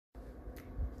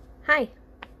Hi,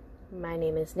 my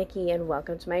name is Nikki and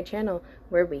welcome to my channel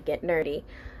where we get nerdy.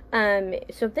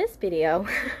 So this video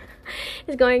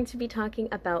is going to be talking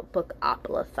about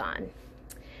Bookopolathon,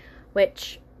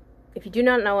 which, if you do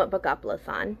not know what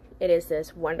Bookopolathon, it is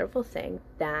this wonderful thing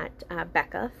that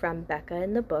Becca from Becca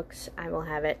in the Books, I will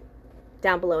have it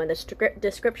down below in the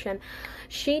description,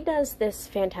 she does this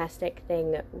fantastic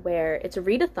thing where it's a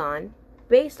readathon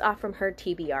based off from her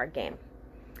TBR game.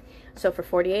 So for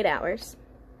 48 hours,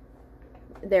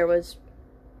 there was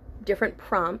different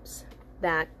prompts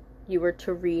that you were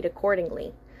to read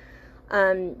accordingly.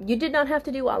 You did not have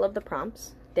to do all of the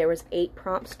prompts. There was 8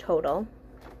 prompts total.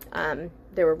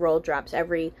 There were roll drops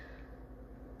every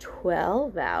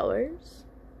 12 hours.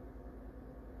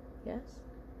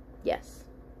 Yes,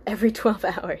 every 12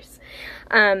 hours.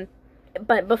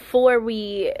 But before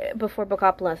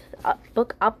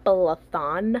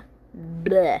Bookopolathon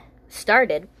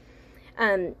started,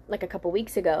 like a couple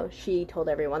weeks ago, she told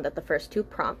everyone that the first 2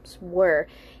 prompts were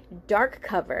dark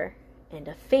cover and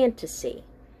a fantasy.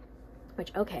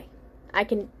 Which, okay, I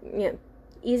can,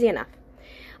 easy enough.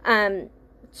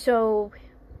 So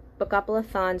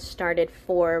Bookopolathon started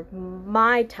for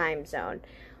my time zone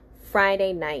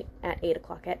Friday night at 8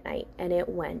 o'clock at night, and it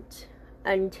went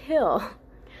until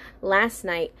last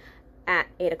night at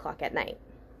 8 o'clock at night.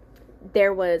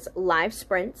 There was live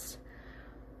sprints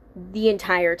the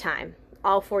entire time,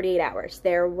 all 48 hours.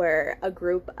 There were a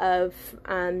group of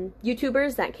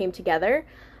YouTubers that came together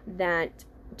that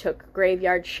took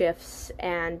graveyard shifts,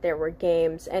 and there were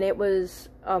games, and it was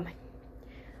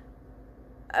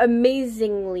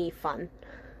amazingly fun.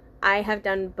 I have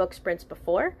done book sprints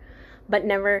before, but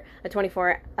never a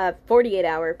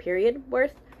 48-hour period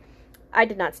worth. I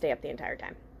did not stay up the entire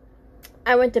time.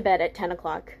 I went to bed at 10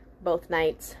 o'clock both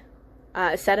nights.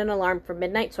 Set an alarm for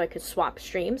midnight so I could swap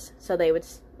streams, so I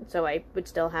would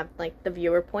still have like the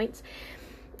viewer points.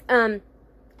 And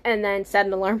then set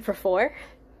an alarm for 4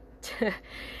 to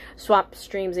swap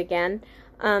streams again.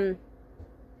 And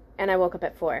I woke up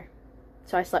at 4.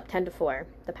 So I slept 10 to 4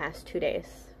 the past 2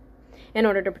 days in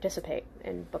order to participate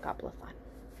in Bookopolathon.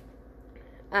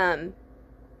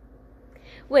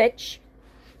 Which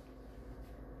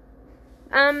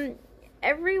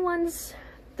everyone's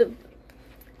to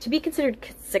be considered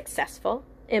successful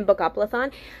in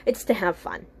Bookopolathon, it's to have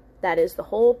fun. That is the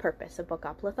whole purpose of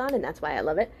Bookopolathon, and that's why I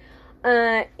love it.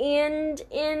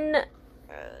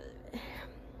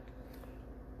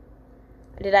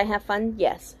 Did I have fun?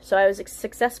 Yes. So I was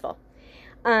successful.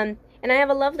 And I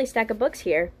have a lovely stack of books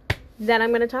here that I'm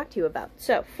going to talk to you about.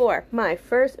 So for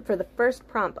the first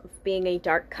prompt of being a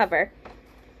dark cover,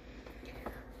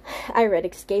 I read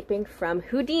Escaping from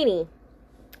Houdini,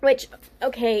 which,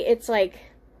 okay, it's like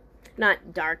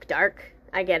not dark,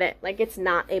 I get it, like it's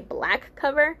not a black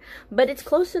cover, but it's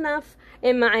close enough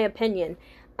in my opinion.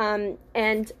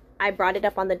 And I brought it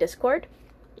up on the Discord,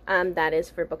 that is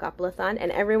for Bookopolathon, and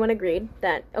everyone agreed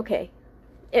that, okay,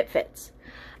 it fits.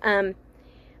 And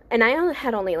I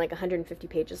had only like 150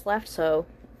 pages left, so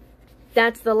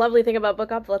that's the lovely thing about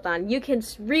Bookopolathon. You can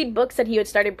read books that he had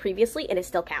started previously and it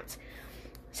still counts.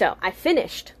 So I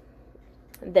finished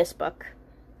this book.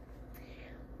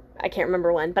 I can't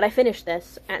remember when, but I finished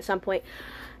this at some point.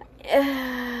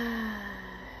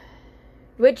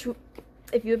 Which,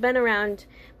 if you've been around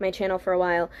my channel for a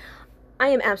while, I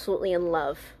am absolutely in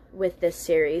love with this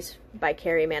series by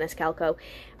Carrie Maniscalco.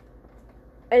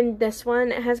 And this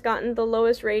one has gotten the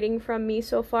lowest rating from me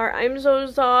so far. I'm so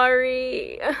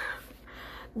sorry.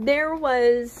 There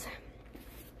was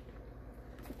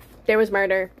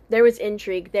murder, there was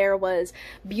intrigue, there was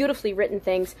beautifully written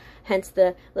things, hence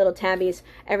the little tabbies.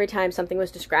 Every time something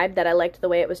was described that I liked the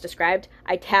way it was described,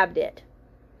 I tabbed it.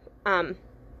 There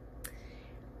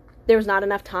was not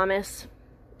enough Thomas,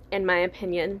 in my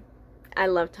opinion. I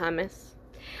love Thomas.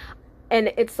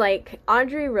 And it's like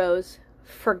Audrey Rose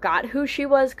forgot who she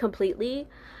was completely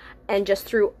and just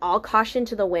threw all caution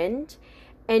to the wind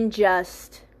and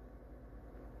just...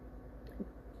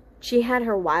 She had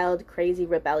her wild, crazy,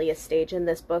 rebellious stage in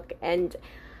this book, and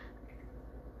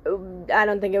I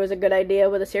don't think it was a good idea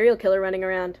with a serial killer running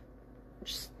around.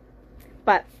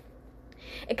 But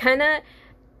it kind of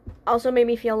also made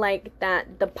me feel like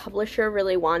that the publisher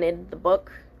really wanted the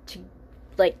book to,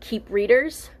 like, keep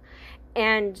readers,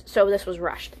 and so this was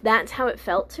rushed. That's how it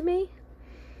felt to me.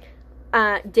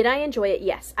 Did I enjoy it?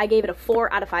 Yes. I gave it a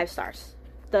 4 out of 5 stars.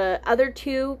 The other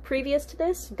 2 previous to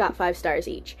this got 5 stars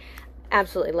each.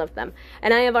 Absolutely loved them.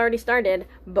 And I have already started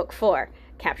book 4,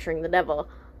 Capturing the Devil.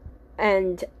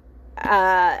 And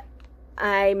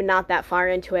I'm not that far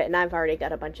into it, and I've already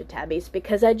got a bunch of tabbies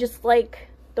because I just like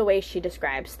the way she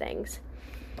describes things.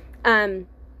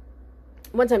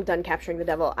 once I'm done capturing the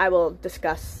devil, I will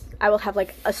have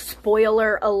like a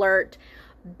spoiler alert,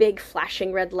 big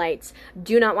flashing red lights.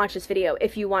 Do not watch this video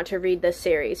if you want to read this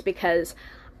series, because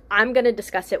I'm going to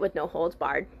discuss it with no holds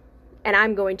barred. And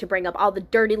I'm going to bring up all the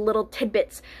dirty little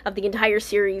tidbits of the entire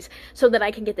series so that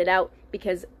I can get it out,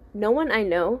 because no one I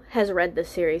know has read this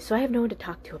series, so I have no one to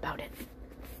talk to about it.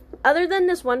 Other than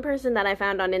this one person that I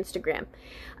found on Instagram.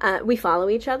 We follow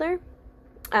each other.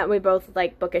 We both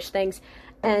like bookish things,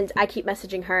 and I keep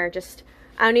messaging her.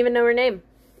 I don't even know her name.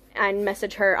 I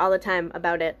message her all the time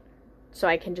about it, so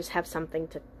I can just have something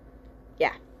to,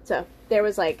 yeah. So there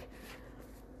was like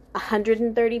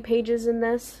 130 pages in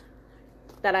this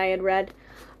that I had read.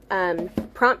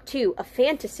 Prompt 2, a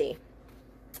fantasy.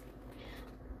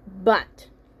 But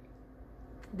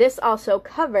this also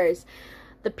covers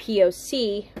the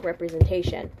POC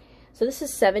representation. So this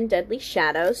is 7 Deadly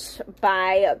Shadows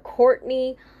by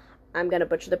Courtney, I'm going to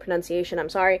butcher the pronunciation, I'm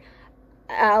sorry,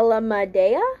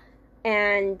 Alamadea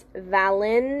and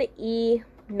Valin E.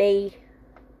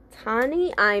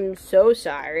 Maytani. I'm so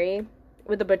sorry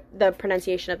with the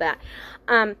pronunciation of that.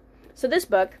 So this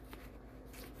book,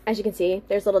 as you can see,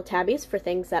 there's little tabbies for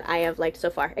things that I have liked so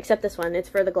far. Except this one. It's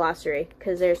for the glossary,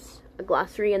 because there's a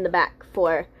glossary in the back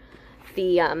for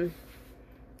the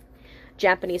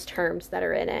Japanese terms that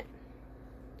are in it.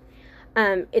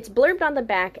 It's blurbed on the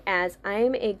back as,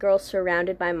 I'm a girl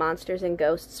surrounded by monsters and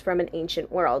ghosts from an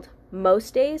ancient world.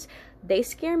 Most days, they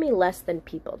scare me less than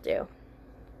people do.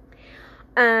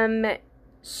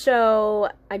 So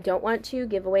I don't want to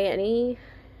give away any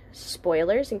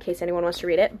spoilers in case anyone wants to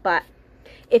read it, but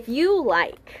if you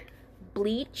like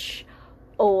Bleach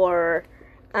or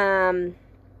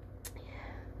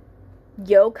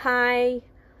yokai,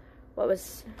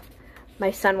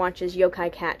 my son watches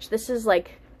Yokai Catch. This is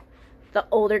like the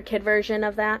older kid version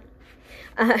of that.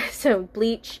 So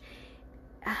Bleach,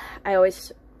 I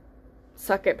always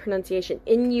suck at pronunciation.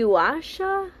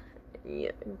 Inuyasha?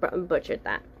 Yeah, butchered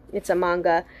that. It's a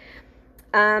manga.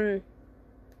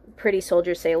 Pretty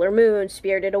Soldier Sailor Moon,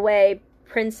 Spirited Away,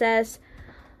 Princess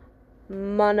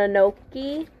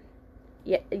Mononoke.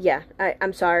 Yeah,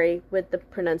 I'm sorry with the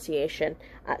pronunciation.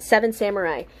 7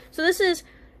 Samurai. So there's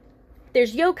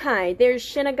yokai, there's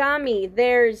shinigami,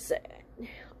 there's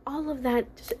all of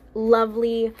that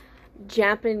lovely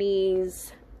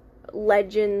Japanese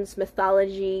legends,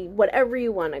 mythology, whatever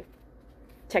you want to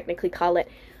technically call it.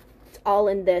 It's all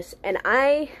in this. And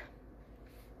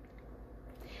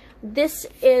this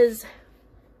is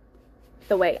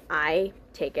the way I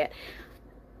take it.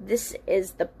 This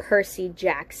is the Percy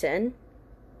Jackson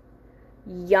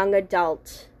young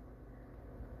adult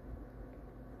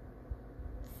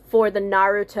for the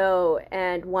Naruto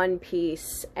and One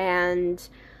Piece and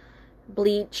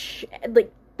Bleach,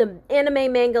 like the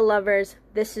anime manga lovers.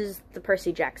 This is the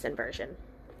Percy Jackson version,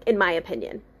 in my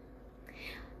opinion.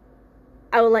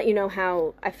 I will let you know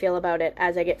how I feel about it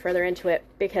as I get further into it,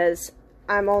 because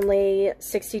I'm only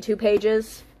 62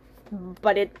 pages,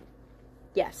 but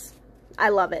yes, I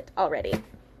love it already.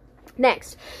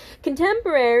 Next,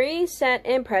 contemporary set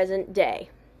in present day.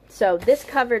 So this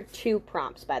covered 2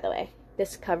 prompts, by the way.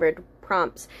 This covered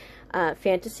prompts,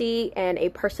 fantasy and a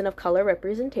person of color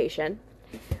representation.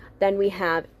 Then we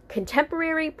have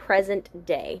contemporary present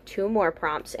day, 2 more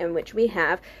prompts, in which we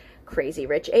have Crazy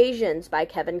Rich Asians by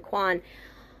Kevin Kwan.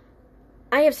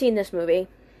 I have seen this movie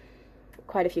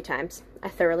quite a few times. I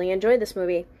thoroughly enjoyed this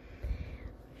movie.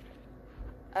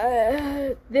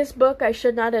 This book I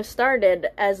should not have started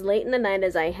as late in the night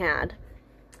as I had.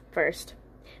 First.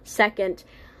 Second,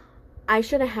 I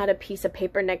should have had a piece of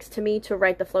paper next to me to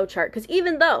write the flowchart, because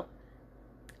even though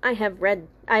I have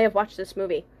watched this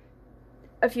movie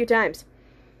a few times,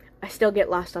 I still get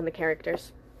lost on the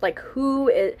characters. Like, who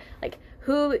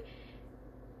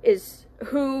is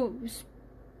who's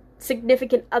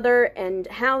significant other and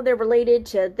how they're related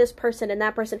to this person and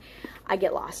that person. I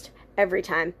get lost every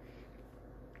time.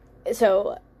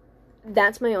 So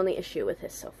that's my only issue with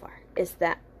this so far, is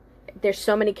that there's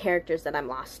so many characters that I'm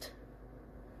lost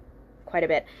quite a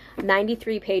bit.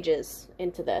 93 pages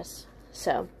into this,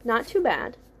 so not too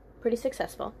bad. Pretty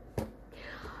successful.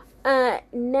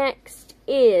 Next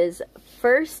is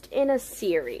first in a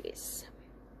series.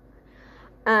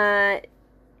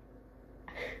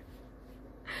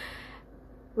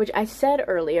 Which I said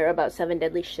earlier about 7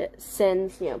 Deadly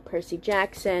Sins, you know, Percy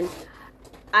Jackson.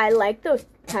 I like those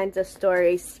kinds of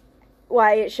stories.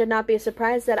 Why, it should not be a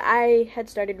surprise that I had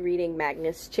started reading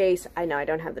Magnus Chase. I know I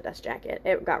don't have the dust jacket.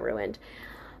 It got ruined.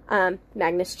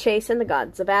 Magnus Chase and the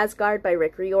Gods of Asgard by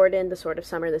Rick Riordan, The Sword of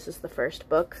Summer. This is the first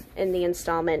book in the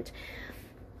installment.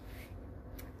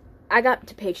 I got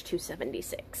to page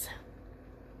 276.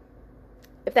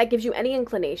 if that gives you any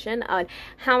inclination on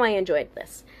how I enjoyed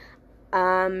this.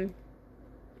 How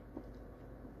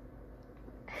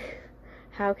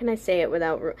can I say it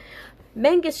without...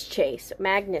 Magnus Chase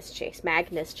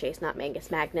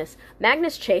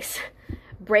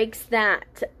breaks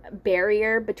that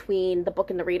barrier between the book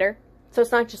and the reader. So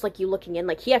it's not just like you looking in,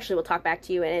 like he actually will talk back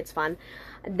to you and it's fun.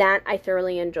 That I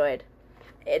thoroughly enjoyed.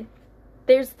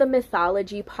 There's the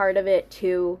mythology part of it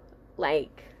too.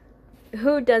 Like,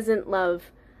 who doesn't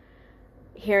love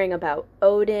hearing about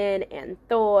Odin and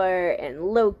Thor and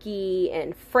Loki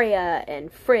and Freya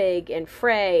and Frigg and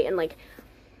Frey? And like,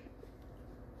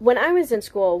 when I was in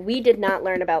school, we did not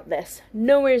learn about this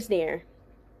nowhere near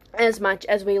as much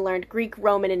as we learned Greek,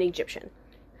 Roman, and Egyptian.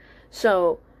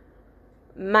 So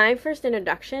my first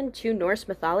introduction to Norse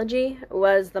mythology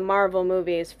was the Marvel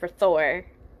movies for Thor.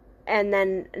 And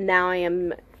then now I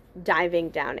am diving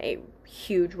down a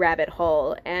huge rabbit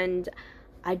hole, and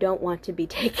I don't want to be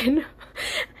taken.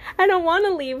 I don't want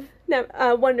to leave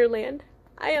Wonderland.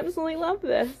 I absolutely love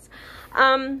this.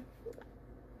 I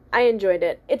enjoyed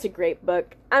it. It's a great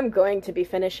book. I'm going to be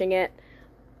finishing it,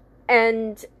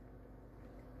 and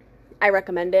I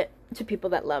recommend it to people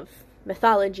that love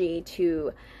mythology.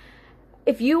 To,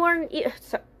 if you aren't,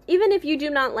 even if you do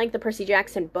not like the Percy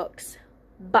Jackson books,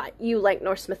 but you like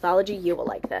Norse mythology, you will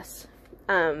like this.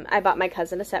 I bought my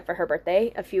cousin a set for her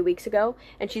birthday a few weeks ago,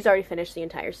 and she's already finished the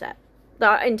entire set.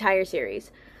 The entire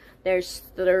series. There's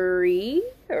 3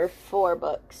 or 4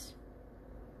 books.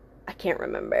 I can't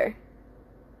remember.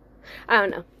 I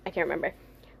don't know. I can't remember.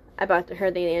 I bought her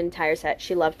the entire set.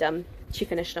 She loved them. She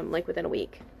finished them like within a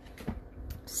week.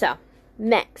 So,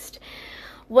 next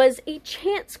was a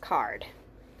chance card.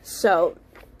 So,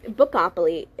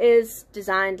 Bookopoly is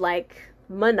designed like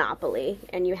Monopoly,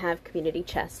 and you have community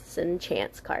chests and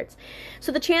chance cards.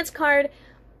 So the chance card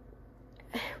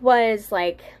was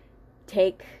like,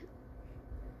 take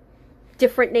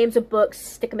different names of books,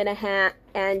 stick them in a hat,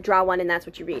 and draw one, and that's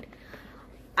what you read.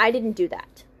 I didn't do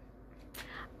that.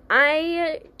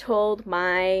 I told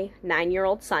my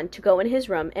 9-year-old son to go in his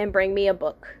room and bring me a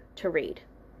book to read.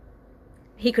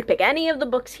 He could pick any of the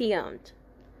books he owned.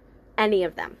 Any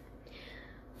of them.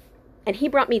 And he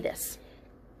brought me this.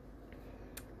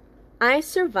 I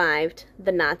Survived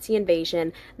the Nazi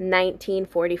Invasion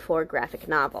 1944 graphic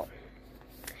novel.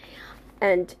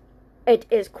 And it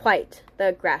is quite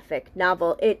the graphic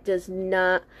novel. It does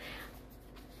not...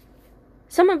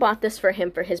 Someone bought this for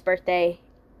him for his birthday,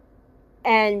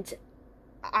 and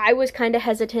I was kind of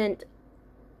hesitant.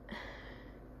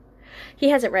 He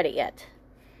hasn't read it yet.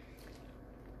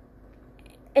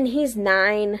 And he's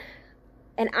 9,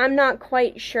 and I'm not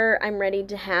quite sure I'm ready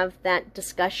to have that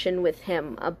discussion with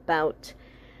him about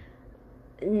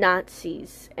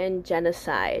Nazis and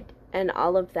genocide and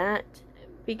all of that,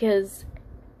 because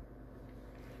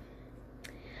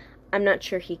I'm not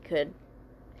sure he could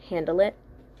handle it,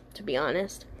 to be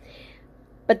honest.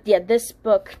 But yeah, this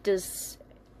book does,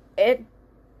 it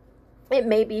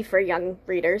may be for young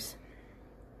readers.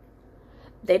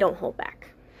 They don't hold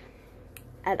back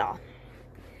at all.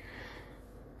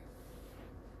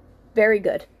 Very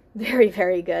good. Very,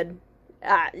 very good.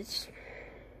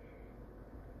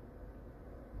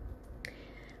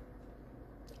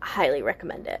 Highly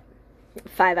recommend it.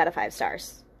 5 out of 5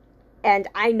 stars. And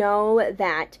I know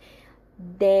that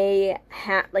they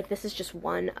have, like, this is just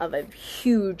one of a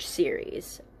huge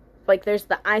series. Like, there's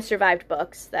the I Survived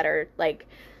books that are, like,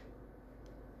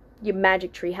 your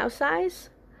Magic Treehouse size.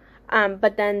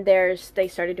 But then they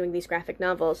started doing these graphic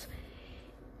novels.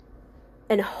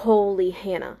 And holy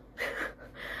Hannah.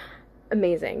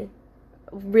 Amazing.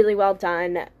 Really well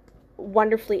done.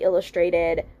 Wonderfully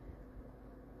illustrated.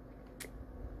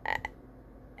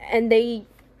 And they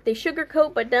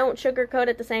sugarcoat, but don't sugarcoat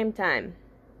at the same time.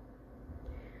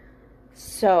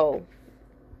 So,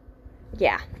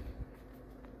 yeah.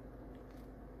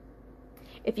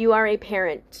 If you are a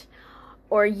parent,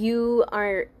 or you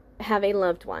have a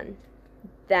loved one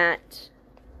that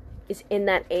is in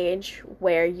that age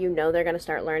where you know they're going to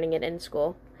start learning it in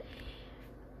school,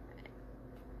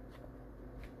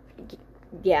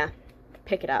 yeah,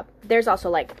 pick it up. There's also,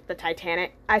 like, the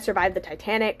Titanic. I Survived the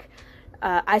Titanic.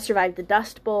 I Survived the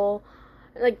Dust Bowl.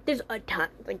 Like, there's a ton.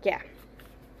 Like, yeah.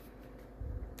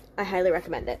 I highly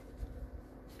recommend it.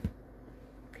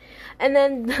 And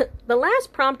then the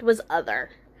last prompt was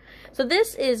other. So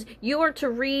this is, you are to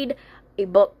read a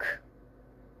book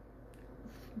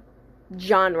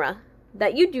genre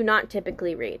that you do not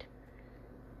typically read.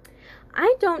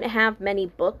 I don't have many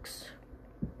books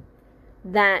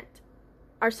that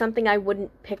are something I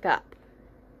wouldn't pick up.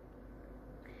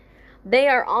 They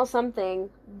are all something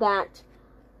that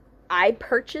I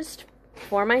purchased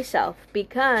for myself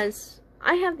because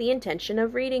I have the intention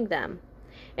of reading them.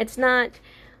 It's not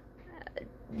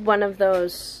one of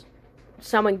those,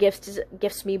 someone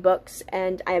gifts me books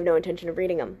and I have no intention of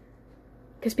reading them.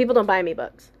 Because people don't buy me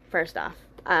books, first off.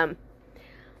 And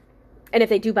if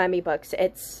they do buy me books,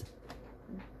 it's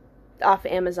off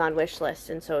Amazon wish list,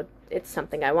 and so it's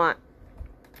something I want.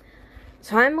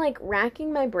 So I'm like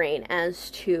racking my brain as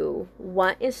to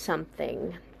what is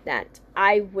something that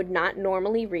I would not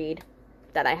normally read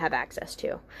that I have access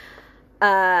to.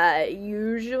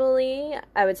 Usually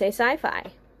I would say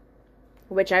sci-fi,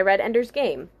 which I read Ender's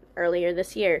Game earlier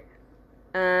this year.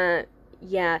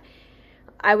 Yeah,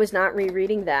 I was not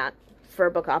rereading that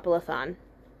for Bookopolathon.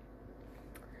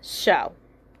 So,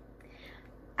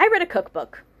 I read a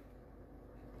cookbook.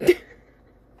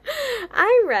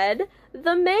 I read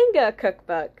the manga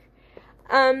cookbook,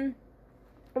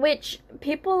 which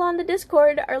people on the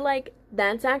Discord are like,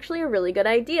 that's actually a really good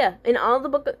idea. In all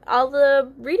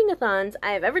the reading-a-thons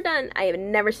I have ever done, I have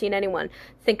never seen anyone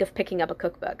think of picking up a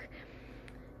cookbook.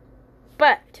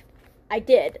 But I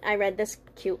did. I read this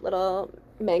cute little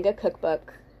manga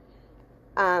cookbook.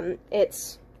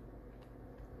 It's,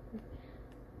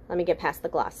 let me get past the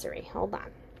glossary. Hold on.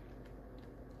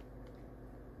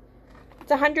 It's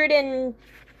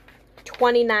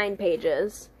 129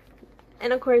 pages.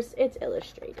 And of course, it's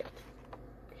illustrated.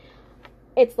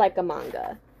 It's like a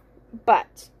manga.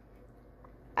 But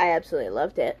I absolutely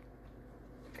loved it.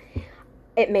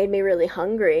 It made me really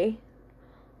hungry.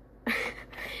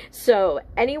 So,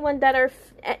 anyone that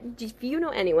if you know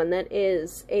anyone that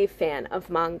is a fan of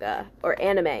manga or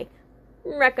anime,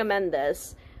 recommend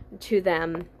this to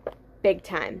them big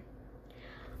time.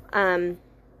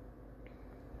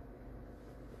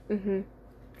 It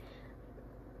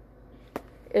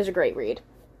was a great read.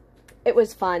 It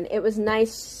was fun. It was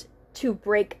nice to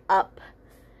break up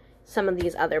some of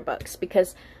these other books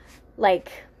because,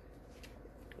 like,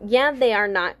 yeah, they are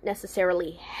not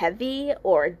necessarily heavy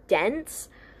or dense.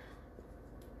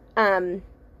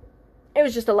 It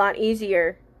was just a lot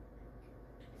easier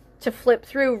to flip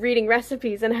through reading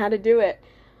recipes and how to do it.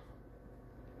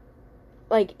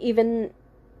 Like, even,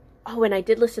 oh, and I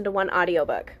did listen to one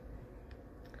audiobook.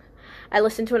 I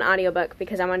listened to an audiobook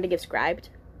because I wanted to give Scribed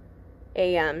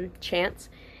a chance.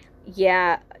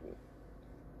 Yeah,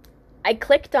 I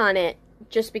clicked on it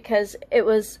just because it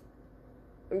was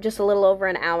just a little over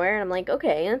an hour, and I'm like,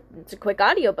 okay, it's a quick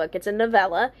audiobook. It's a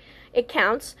novella. It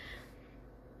counts.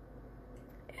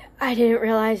 I didn't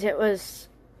realize it was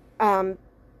an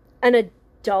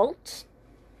adult,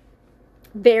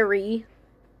 very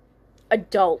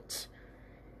adult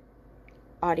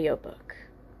audiobook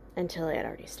until I had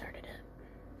already started it.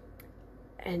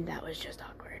 And that was just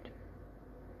awkward.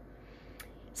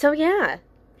 So yeah,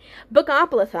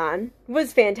 Bookopolathon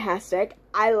was fantastic.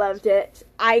 I loved it.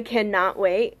 I cannot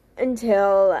wait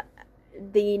until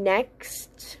the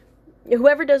next,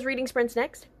 whoever does reading sprints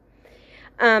next.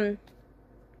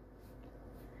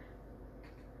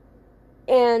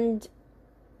 And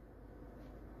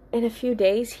in a few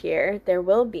days here, there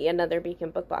will be another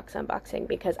Beacon Book Box unboxing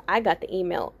because I got the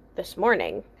email this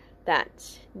morning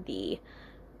that the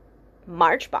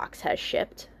March box has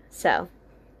shipped. So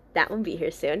that will be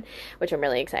here soon, which I'm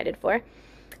really excited for.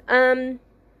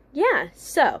 Yeah,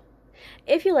 so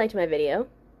if you liked my video,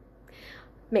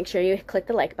 make sure you click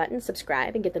the like button,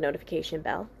 subscribe, and get the notification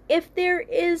bell. If there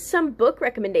is some book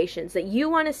recommendations that you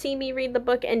want to see me read the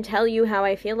book and tell you how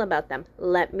I feel about them,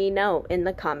 let me know in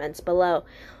the comments below.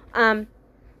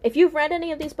 If you've read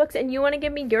any of these books and you want to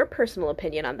give me your personal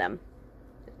opinion on them,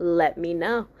 let me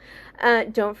know.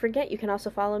 Don't forget, you can also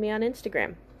follow me on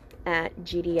Instagram at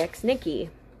GDXNikki.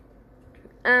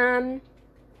 And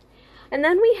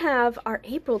then we have our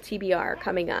April TBR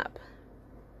coming up.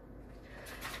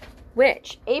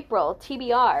 Which, April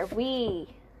TBR, we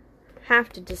have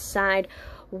to decide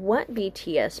what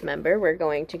BTS member we're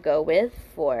going to go with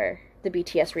for the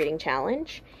BTS Reading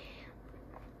Challenge.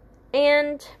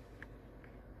 And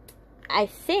I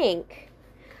think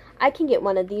I can get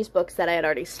one of these books that I had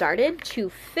already started to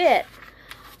fit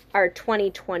our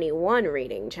 2021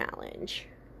 Reading Challenge.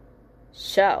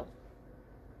 So,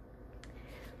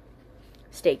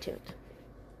 stay tuned.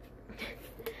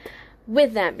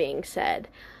 With that being said,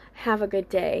 have a good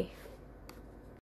day.